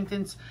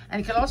acquaintance. And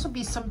it could also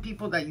be some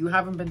people that you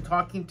haven't been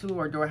talking to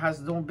or there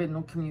has been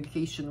no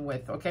communication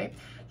with, okay?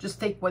 Just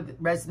take what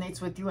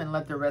resonates with you and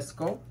let the rest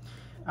go.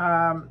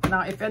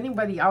 Now, if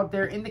anybody out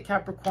there in the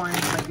Capricorn,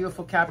 my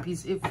beautiful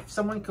Cappies, if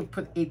someone could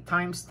put a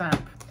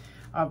timestamp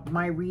of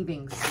my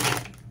readings,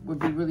 would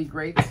be really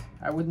great.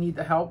 I would need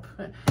the help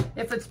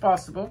if it's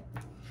possible.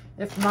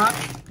 If not,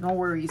 no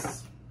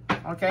worries.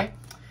 Okay,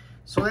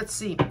 so let's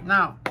see.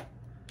 Now,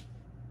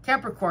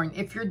 Capricorn,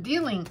 if you're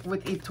dealing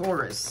with a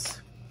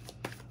Taurus,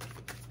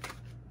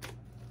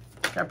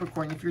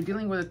 Capricorn, if you're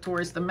dealing with a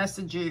Taurus, the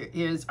message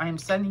is, I am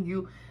sending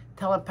you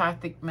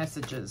telepathic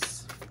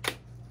messages.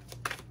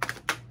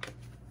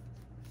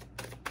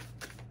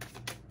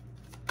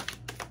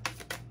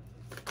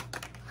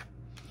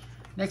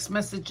 Next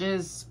message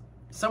is,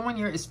 someone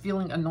here is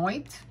feeling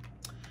annoyed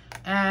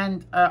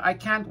and I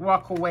can't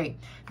walk away.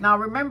 Now,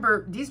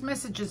 remember, these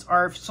messages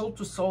are soul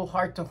to soul,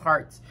 heart to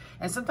heart.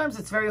 And sometimes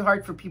it's very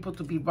hard for people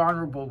to be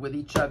vulnerable with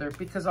each other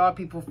because a lot of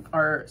people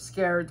are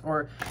scared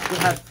or they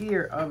have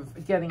fear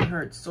of getting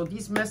hurt. So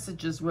these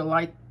messages will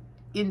light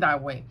in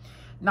that way.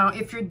 Now,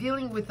 if you're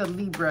dealing with a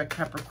Libra,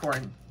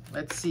 Capricorn,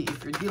 let's see.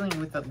 If you're dealing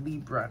with a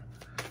Libra,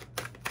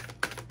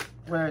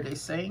 what are they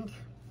saying?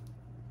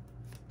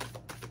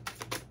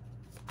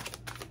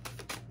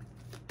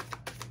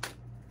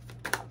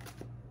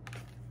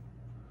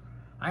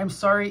 I'm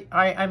sorry,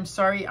 I'm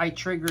sorry I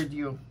triggered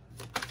you.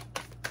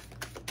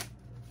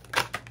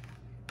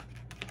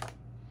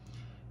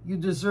 You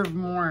deserve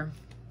more.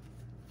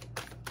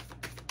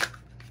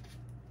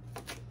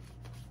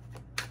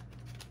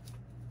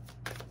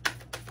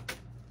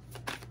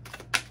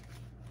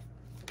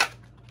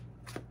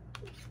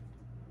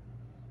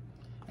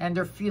 And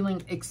they're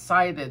feeling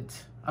excited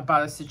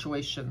about a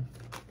situation.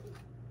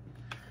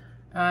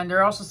 And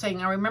they're also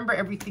saying, I remember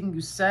everything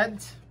you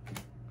said,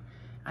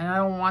 and I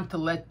don't want to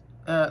let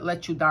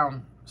you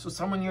down. So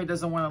someone here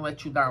doesn't want to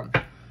let you down.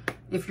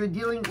 If you're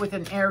dealing with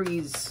an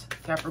Aries,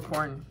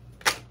 Capricorn,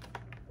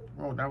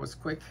 oh, that was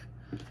quick.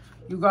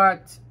 You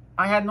got,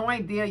 I had no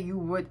idea you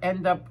would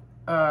end up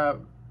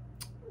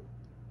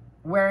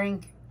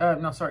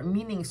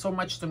meaning so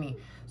much to me.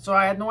 So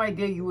I had no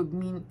idea you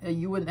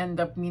would end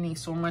up meaning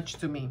so much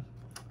to me.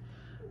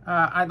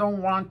 I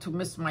don't want to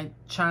miss my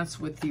chance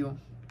with you.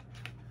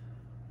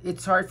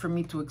 It's hard for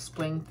me to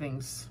explain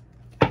things.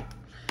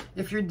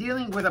 If you're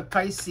dealing with a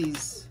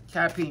Pisces,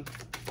 Cappy,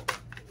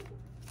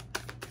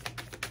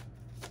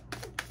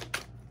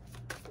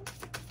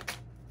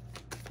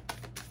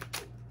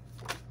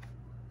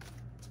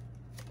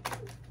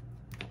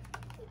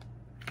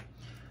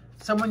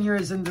 someone here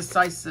is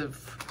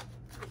indecisive.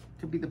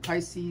 Could be the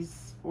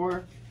Pisces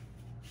or,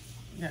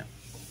 yeah.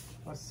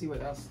 Let's see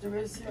what else there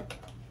is here.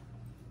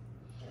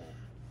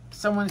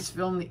 Someone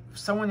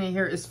in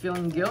here is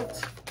feeling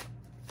guilt.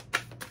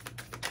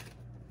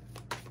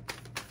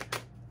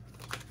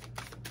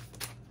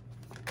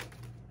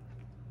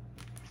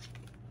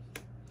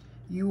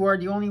 You are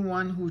the only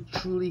one who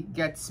truly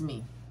gets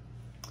me.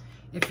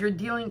 If you're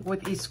dealing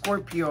with a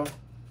Scorpio,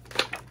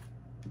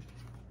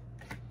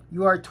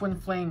 you are twin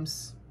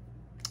flames.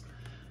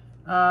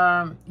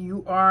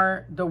 You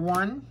are the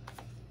one.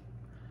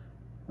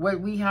 What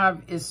we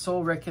have is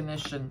soul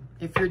recognition.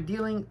 If you're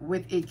dealing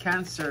with a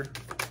Cancer,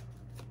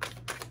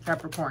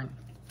 Capricorn,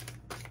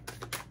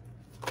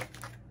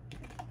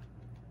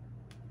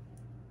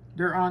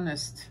 they're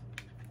honest.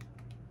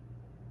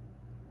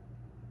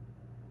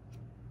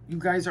 You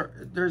guys are,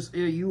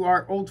 you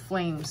are old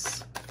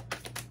flames.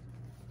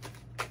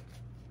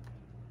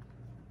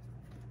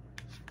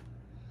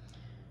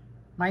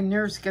 My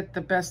nerves get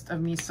the best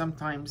of me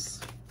sometimes.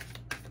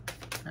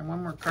 And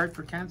one more card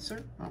for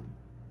Cancer. Oh.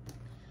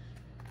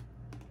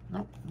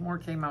 Nope, more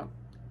came out.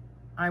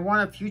 I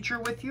want a future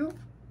with you.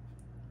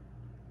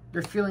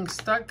 They're feeling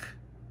stuck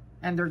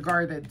and they're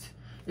guarded.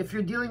 If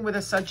you're dealing with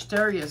a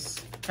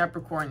Sagittarius,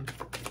 Capricorn,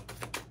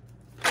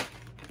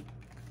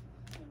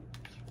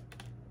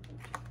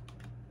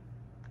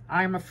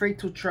 I'm afraid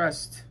to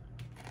trust.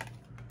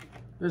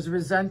 There's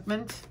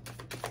resentment.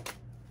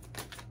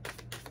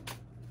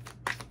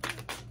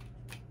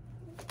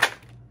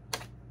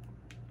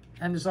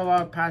 And there's a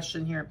lot of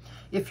passion here.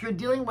 If you're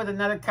dealing with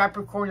another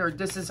Capricorn, or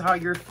this is how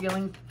you're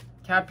feeling,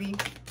 Cappy,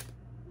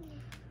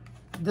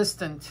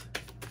 distant,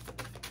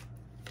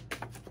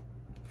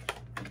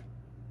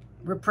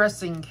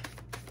 repressing,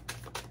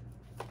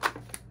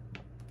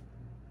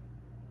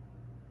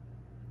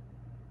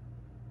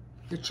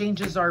 the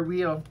changes are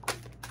real.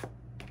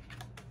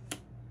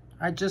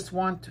 I just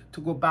want to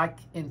go back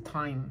in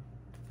time.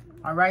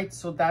 All right,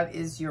 so that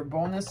is your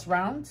bonus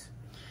round.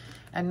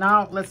 And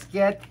now let's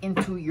get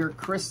into your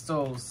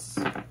crystals.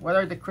 What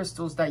are the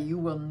crystals that you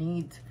will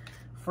need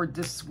for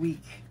this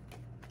week,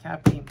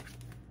 Cappy?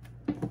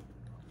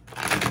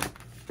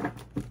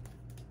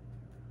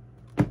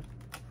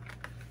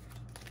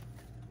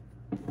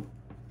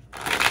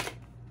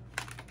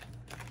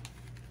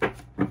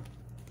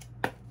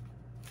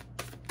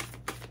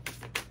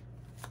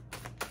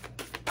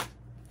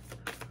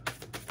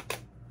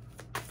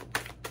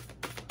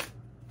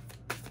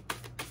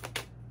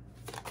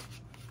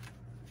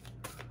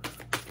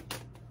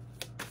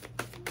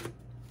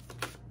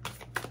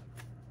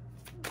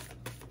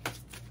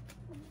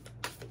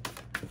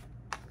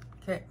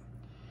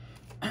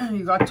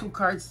 You got 2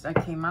 cards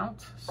that came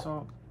out.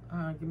 So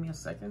give me a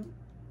second.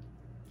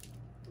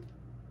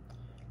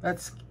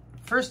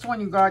 First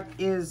one you got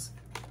is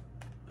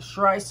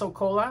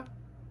Shrisocola.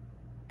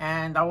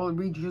 And I will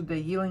read you the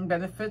healing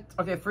benefit.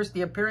 Okay, first,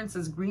 the appearance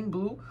is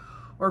green-blue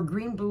or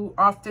green-blue,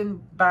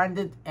 often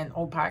banded and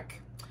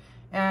opaque.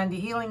 And the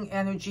healing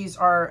energies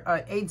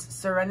are aids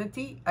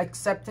serenity,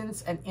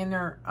 acceptance, and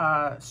inner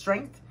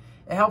strength.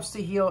 It helps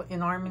to heal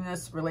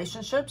inharmonious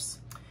relationships.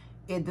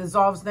 It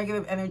dissolves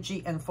negative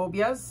energy and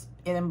phobias.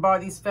 It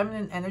embodies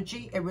feminine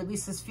energy. It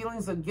releases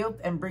feelings of guilt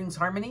and brings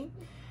harmony,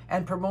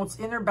 and promotes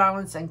inner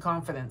balance and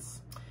confidence.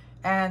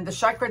 And the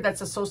chakra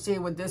that's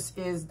associated with this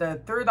is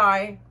the third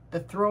eye, the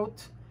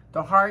throat,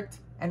 the heart,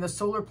 and the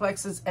solar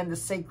plexus, and the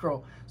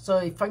sacral. So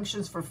it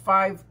functions for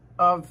 5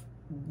 of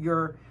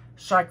your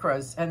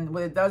chakras. And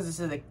what it does is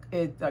it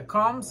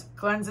calms,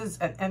 cleanses,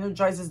 and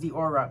energizes the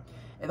aura.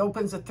 It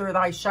opens the third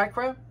eye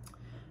chakra,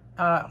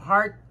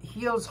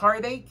 heals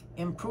heartache,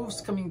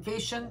 improves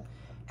communication,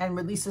 and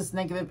releases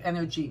negative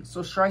energy.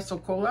 So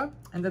Shrisocola.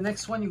 And the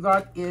next one you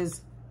got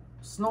is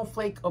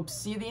Snowflake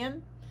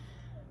Obsidian.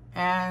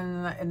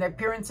 And the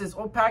appearance is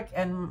opaque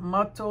and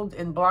mottled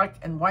in black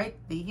and white.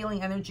 The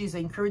healing energies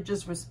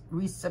encourages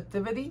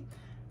receptivity,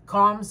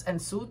 calms,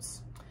 and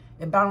soothes.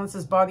 It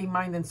balances body,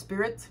 mind, and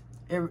spirit.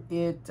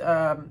 It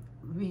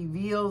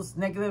reveals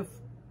negative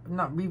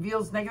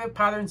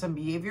patterns and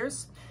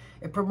behaviors.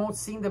 It promotes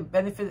seeing the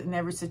benefit in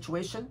every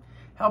situation,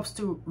 helps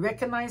to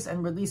recognize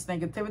and release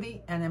negativity,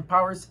 and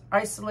empowers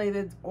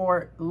isolated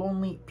or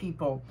lonely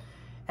people.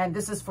 And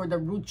this is for the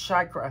root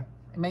chakra.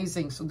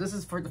 Amazing. So this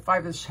is for the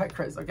 5 of the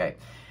chakras. Okay.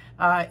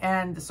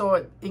 And so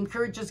it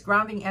encourages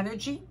grounding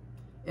energy.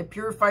 It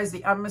purifies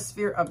the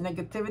atmosphere of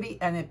negativity,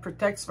 and it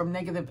protects from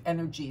negative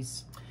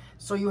energies.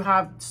 So you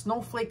have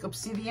Snowflake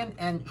Obsidian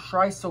and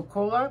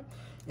Shrisocola.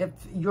 If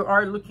you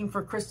are looking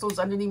for crystals,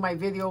 underneath my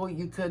video,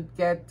 you could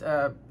get,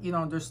 you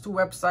know, there's 2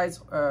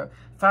 websites,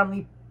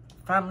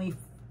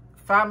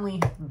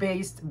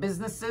 family-based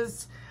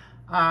businesses.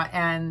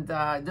 And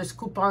there's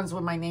coupons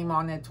with my name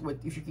on it.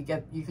 If you could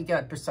get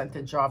a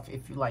percentage off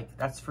if you like.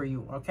 That's for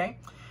you, okay?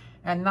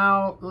 And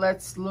now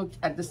let's look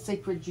at the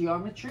sacred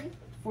geometry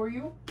for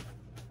you.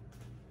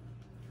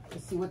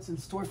 Let's see what's in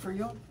store for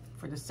you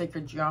for the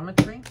sacred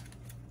geometry.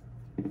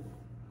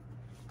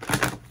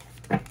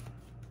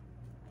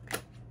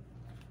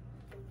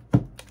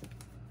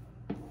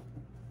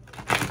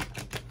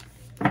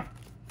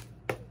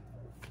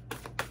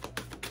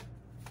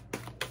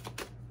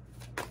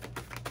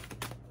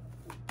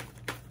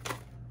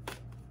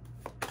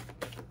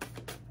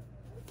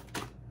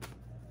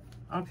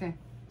 Okay,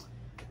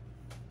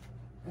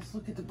 let's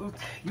look at the book.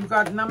 You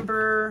got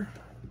number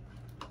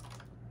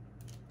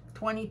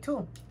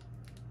 22.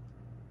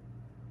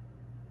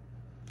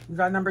 You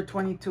got number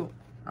 22.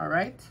 All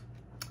right.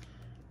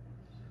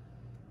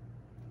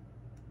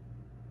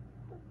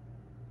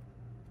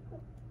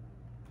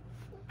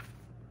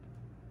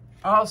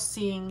 All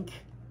seeing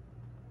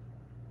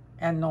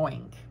and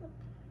knowing.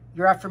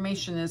 Your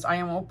affirmation is, I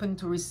am open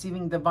to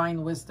receiving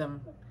divine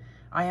wisdom.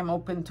 I am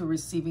open to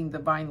receiving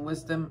divine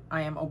wisdom.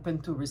 I am open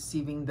to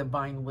receiving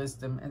divine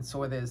wisdom. And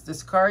so it is.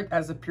 This card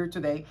has appeared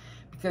today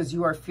because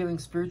you are feeling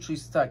spiritually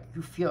stuck.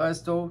 You feel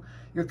as though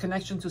your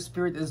connection to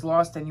spirit is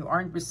lost and you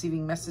aren't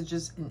receiving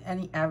messages in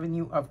any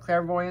avenue of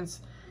clairvoyance,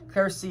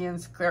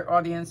 clairscience,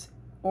 clairaudience,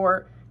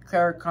 or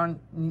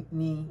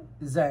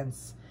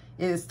claircognizance.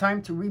 It is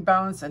time to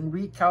rebalance and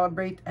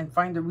recalibrate and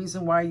find the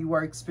reason why you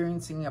are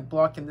experiencing a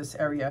block in this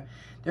area.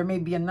 There may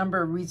be a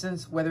number of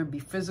reasons, whether it be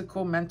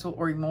physical, mental,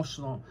 or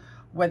emotional.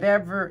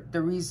 Whatever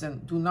the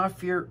reason, do not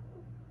fear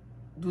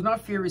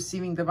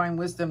receiving divine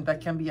wisdom that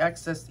can be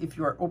accessed if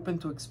you are open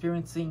to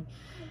experiencing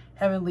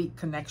heavenly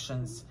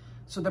connections.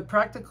 So the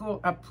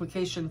practical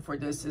application for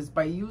this is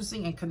by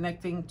using and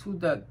connecting to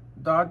the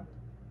Dodecadron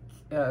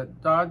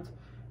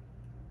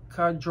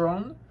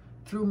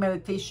through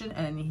meditation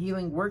and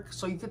healing work.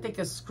 So you can take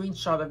a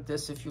screenshot of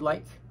this if you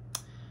like.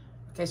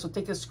 Okay, so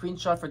take a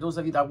screenshot for those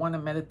of you that want to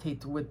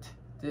meditate with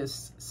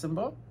this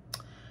symbol.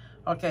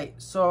 Okay,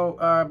 so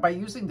by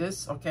using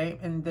this, okay,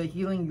 and the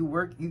healing you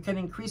work, you can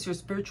increase your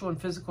spiritual and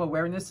physical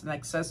awareness and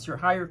access your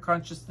higher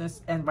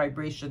consciousness and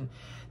vibration.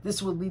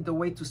 This will lead the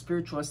way to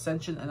spiritual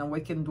ascension and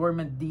awaken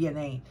dormant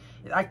DNA.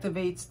 It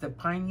activates the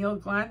pineal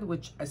gland,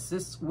 which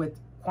assists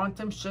with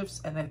quantum shifts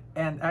and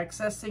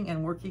accessing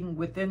and working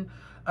within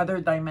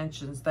other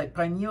dimensions. The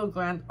pineal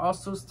gland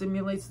also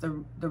stimulates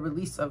the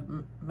release of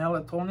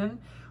melatonin,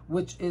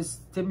 which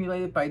is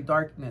stimulated by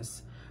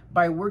darkness.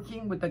 By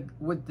working with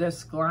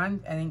this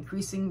gland and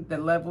increasing the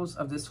levels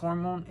of this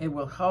hormone, it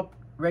will help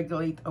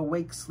regulate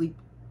awake-sleep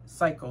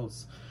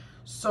cycles.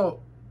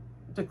 So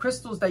the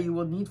crystals that you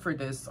will need for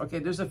this, okay,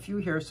 there's a few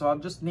here, so I'll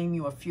just name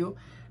you a few.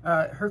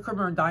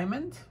 Herkimer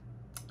diamond,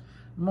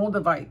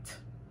 moldavite,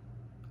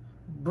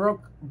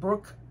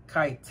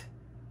 brookite.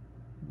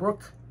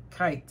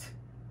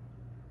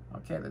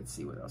 Okay, let's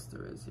see what else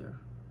there is here.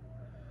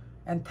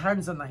 And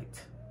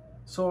tanzanite.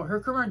 So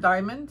Herkimer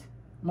diamond,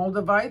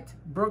 moldavite,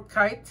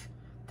 brookite,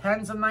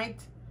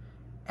 tanzanite,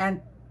 and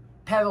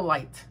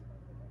petalite.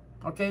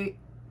 okay,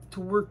 to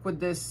work with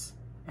this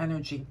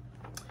energy.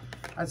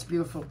 That's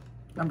beautiful.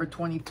 Number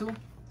 22.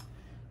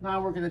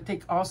 Now we're going to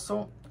take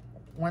also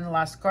one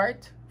last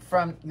card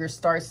from your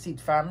starseed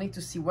family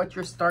to see what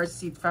your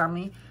starseed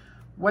family,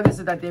 what is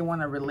it that they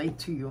want to relate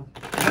to you?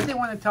 What do they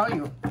want to tell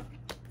you?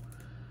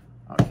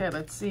 Okay,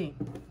 let's see.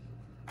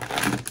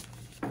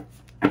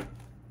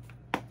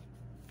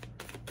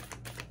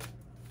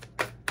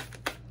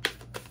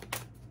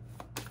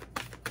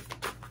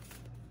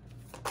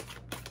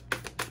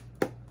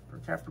 For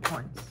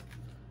Capricorns.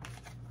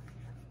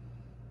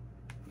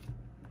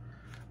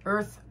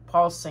 Earth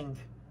pulsing.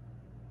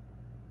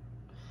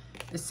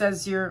 It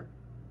says here,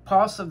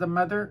 pulse of the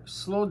mother,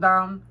 slow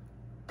down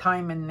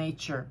time in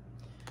nature.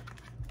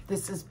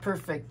 This is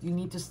perfect. You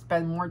need to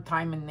spend more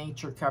time in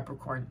nature,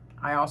 Capricorn.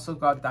 I also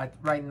got that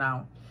right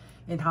now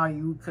in how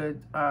you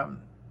could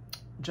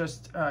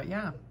just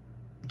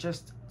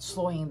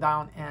slowing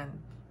down and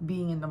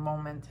being in the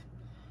moment.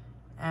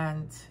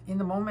 And in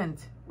the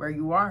moment where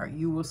you are,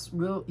 you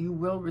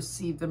will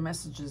receive the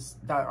messages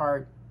that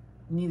are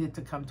needed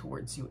to come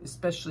towards you,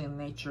 especially in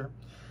nature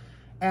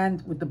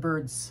and with the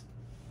birds.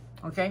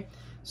 Okay,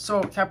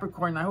 so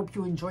Capricorn, I hope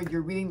you enjoyed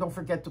your reading. Don't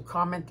forget to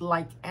comment,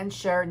 like, and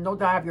share. Know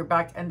that I have your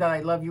back and that I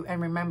love you.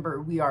 And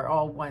remember, we are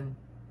all one.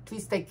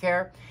 Please take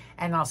care,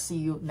 and I'll see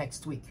you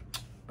next week.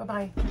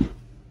 Bye-bye.